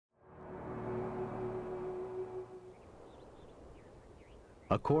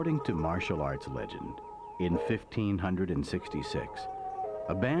According to martial arts legend, in 1566,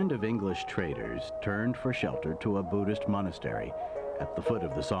 a band of English traders turned for shelter to a Buddhist monastery at the foot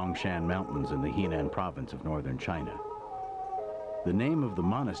of the Songshan Mountains in the Henan province of northern China. The name of the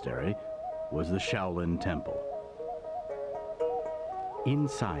monastery was the Shaolin Temple.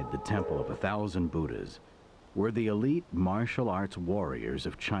 Inside the Temple of 1,000 Buddhas were the elite martial arts warriors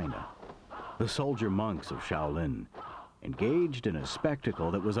of China, the soldier monks of Shaolin, engaged in a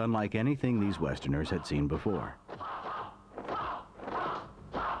spectacle that was unlike anything these Westerners had seen before.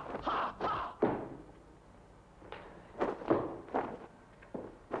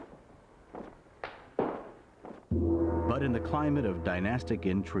 But in the climate of dynastic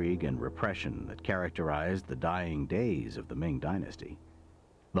intrigue and repression that characterized the dying days of the Ming Dynasty,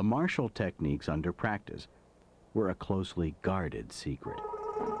 the martial techniques under practice were a closely guarded secret.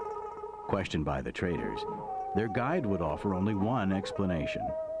 Questioned by the traders, their guide would offer only one explanation.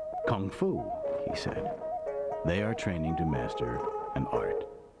 Kung Fu, he said. They are training to master an art.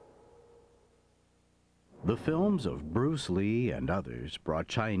 The films of Bruce Lee and others brought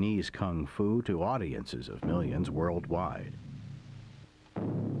Chinese Kung Fu to audiences of millions worldwide.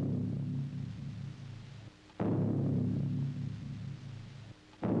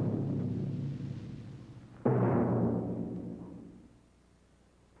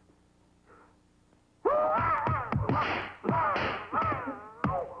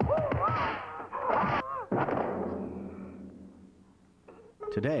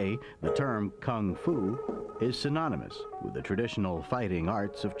 Today, the term Kung Fu is synonymous with the traditional fighting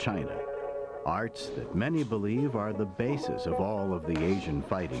arts of China, arts that many believe are the basis of all of the Asian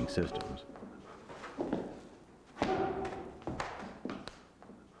fighting systems.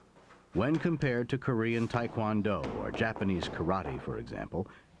 When compared to Korean Taekwondo or Japanese karate, for example,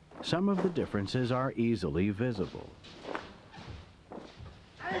 some of the differences are easily visible.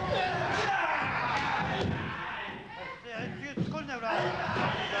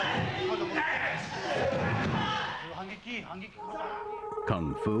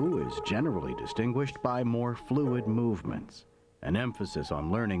 Kung Fu is generally distinguished by more fluid movements, an emphasis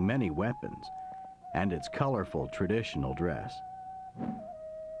on learning many weapons, and its colorful traditional dress.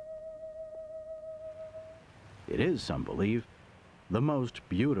 It is, some believe, the most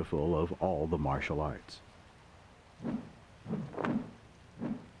beautiful of all the martial arts.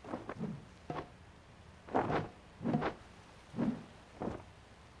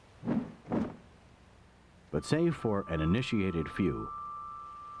 But save for an initiated few,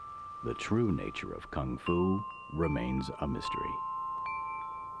 the true nature of Kung Fu remains a mystery.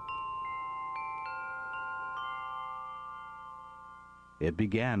 It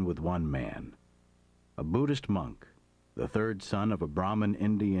began with one man, a Buddhist monk, the third son of a Brahmin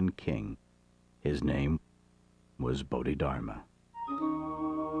Indian king. His name was Bodhidharma.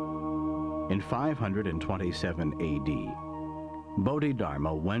 In 527 A.D.,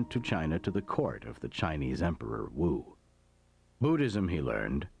 Bodhidharma went to China to the court of the Chinese Emperor Wu. Buddhism, he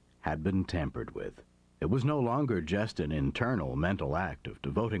learned, had been tampered with. It was no longer just an internal mental act of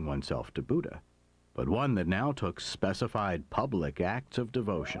devoting oneself to Buddha, but one that now took specified public acts of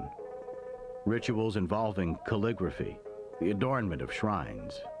devotion. Rituals involving calligraphy, the adornment of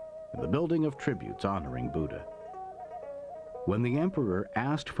shrines, and the building of tributes honoring Buddha. When the emperor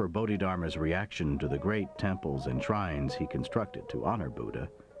asked for Bodhidharma's reaction to the great temples and shrines he constructed to honor Buddha,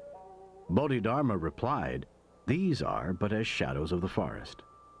 Bodhidharma replied, "These are but as shadows of the forest.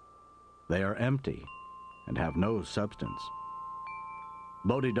 They are empty and have no substance."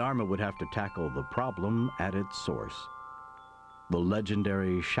 Bodhidharma would have to tackle the problem at its source, the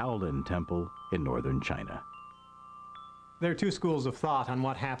legendary Shaolin Temple in northern China. There are two schools of thought on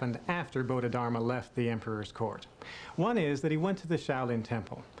what happened after Bodhidharma left the emperor's court. One is that he went to the Shaolin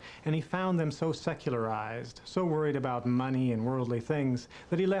Temple, and he found them so secularized, so worried about money and worldly things,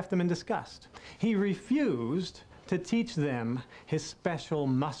 that he left them in disgust. He refused to teach them his special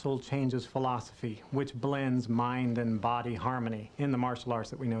muscle changes philosophy, which blends mind and body harmony in the martial arts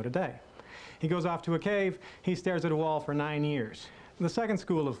that we know today. He goes off to a cave, he stares at a wall for 9 years. The second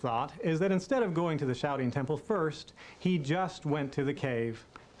school of thought is that instead of going to the Shaolin Temple first, he just went to the cave,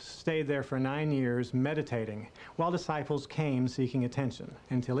 stayed there for 9 years meditating, while disciples came seeking attention,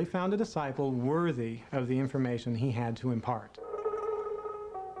 until he found a disciple worthy of the information he had to impart.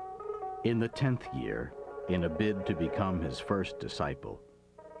 In the 10th year, in a bid to become his first disciple,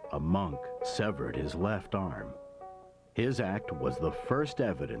 a monk severed his left arm. His act was the first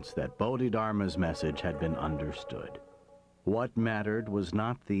evidence that Bodhidharma's message had been understood. What mattered was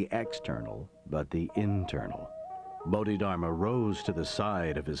not the external, but the internal. Bodhidharma rose to the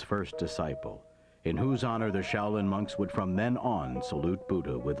side of his first disciple. in whose honor the Shaolin monks would from then on salute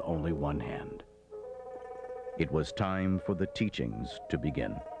Buddha with only one hand. It was time for the teachings to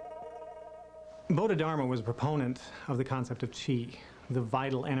begin. Bodhidharma was a proponent of the concept of qi, the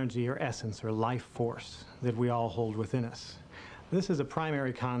vital energy or essence or life force that we all hold within us. This is a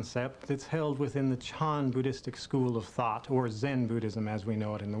primary concept that's held within the Chan Buddhistic school of thought, or Zen Buddhism as we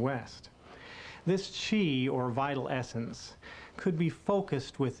know it in the West. This qi, or vital essence, could be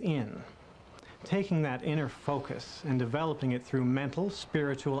focused within, taking that inner focus and developing it through mental,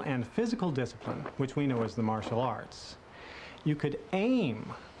 spiritual, and physical discipline, which we know as the martial arts. You could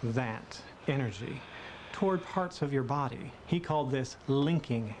aim that energy toward parts of your body. He called this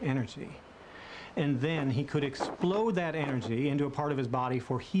linking energy. And then he could explode that energy into a part of his body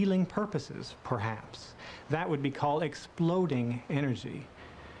for healing purposes, perhaps. That would be called exploding energy.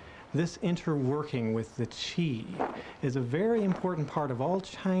 This interworking with the qi is a very important part of all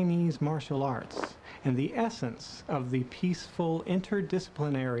Chinese martial arts and the essence of the peaceful,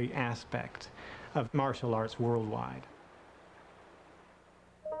 interdisciplinary aspect of martial arts worldwide.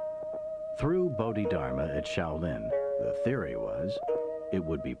 Through Bodhidharma at Shaolin, the theory was it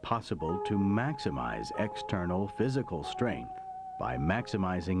would be possible to maximize external physical strength by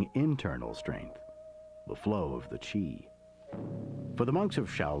maximizing internal strength, the flow of the qi. For the monks of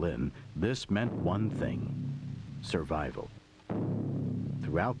Shaolin, this meant one thing: survival.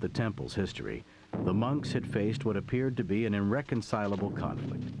 Throughout the temple's history, the monks had faced what appeared to be an irreconcilable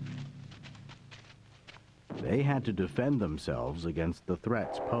conflict. They had to defend themselves against the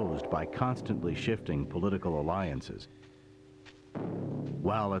threats posed by constantly shifting political alliances,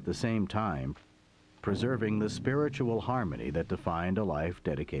 while at the same time preserving the spiritual harmony that defined a life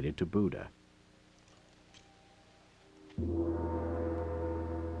dedicated to Buddha.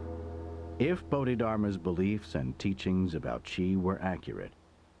 If Bodhidharma's beliefs and teachings about qi were accurate,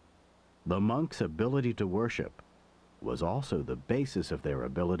 the monks' ability to worship was also the basis of their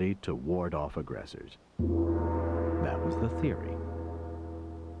ability to ward off aggressors. That was the theory.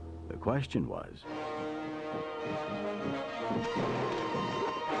 The question was,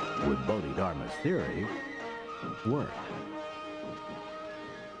 would Bodhidharma's theory work?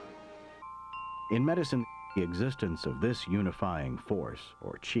 In medicine, the existence of this unifying force,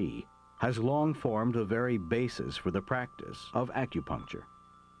 or qi, has long formed the very basis for the practice of acupuncture.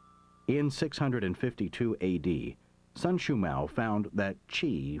 In 652 AD, Sun Shumao found that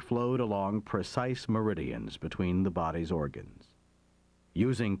qi flowed along precise meridians between the body's organs.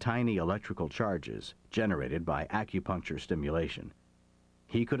 Using tiny electrical charges generated by acupuncture stimulation,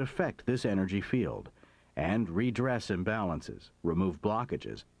 he could affect this energy field and redress imbalances, remove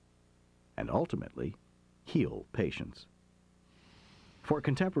blockages, and ultimately heal patients. For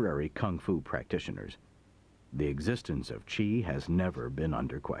contemporary Kung Fu practitioners, the existence of qi has never been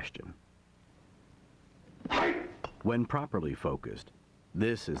under question. When properly focused,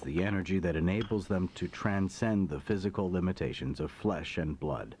 this is the energy that enables them to transcend the physical limitations of flesh and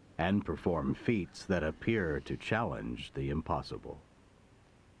blood and perform feats that appear to challenge the impossible.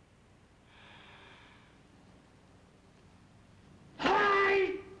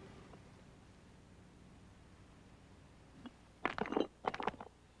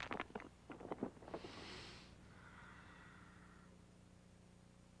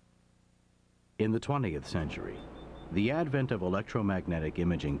 In the 20th century, the advent of electromagnetic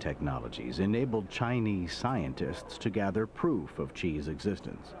imaging technologies enabled Chinese scientists to gather proof of Qi's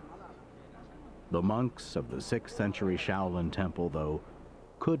existence. The monks of the 6th century Shaolin Temple, though,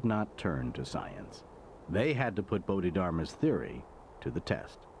 could not turn to science. They had to put Bodhidharma's theory to the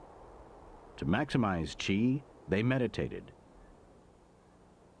test. To maximize Qi, they meditated.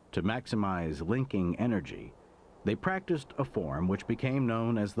 To maximize linking energy, they practiced a form which became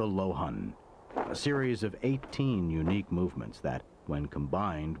known as the Lohan, a series of 18 unique movements that, when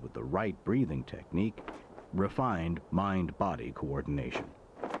combined with the right breathing technique, refined mind-body coordination.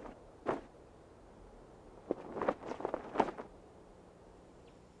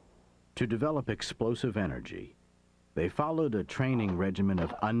 To develop explosive energy, they followed a training regimen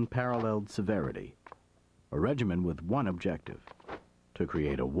of unparalleled severity, a regimen with one objective: to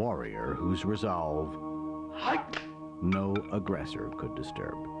create a warrior whose resolve no aggressor could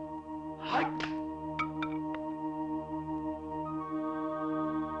disturb.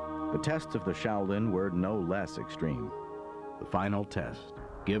 The tests of the Shaolin were no less extreme. The final test,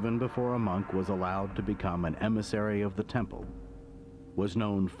 given before a monk was allowed to become an emissary of the temple, was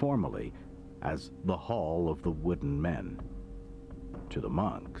known formally as the Hall of the Wooden Men. To the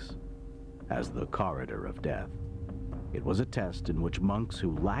monks, as the Corridor of Death. It was a test in which monks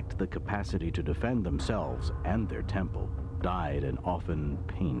who lacked the capacity to defend themselves and their temple died an often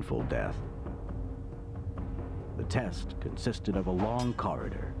painful death. The test consisted of a long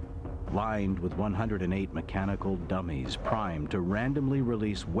corridor, lined with 108 mechanical dummies primed to randomly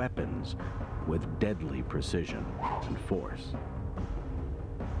release weapons with deadly precision and force.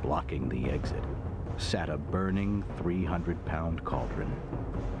 Blocking the exit sat a burning 300-pound cauldron.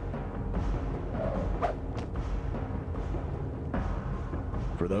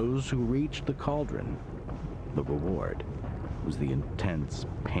 For those who reached the cauldron, the reward was the intense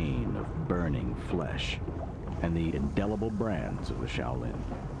pain of burning flesh and the indelible brands of the Shaolin.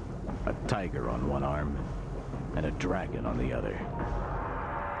 A tiger on one arm and a dragon on the other.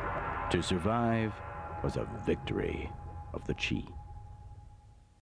 To survive was a victory of the Qi.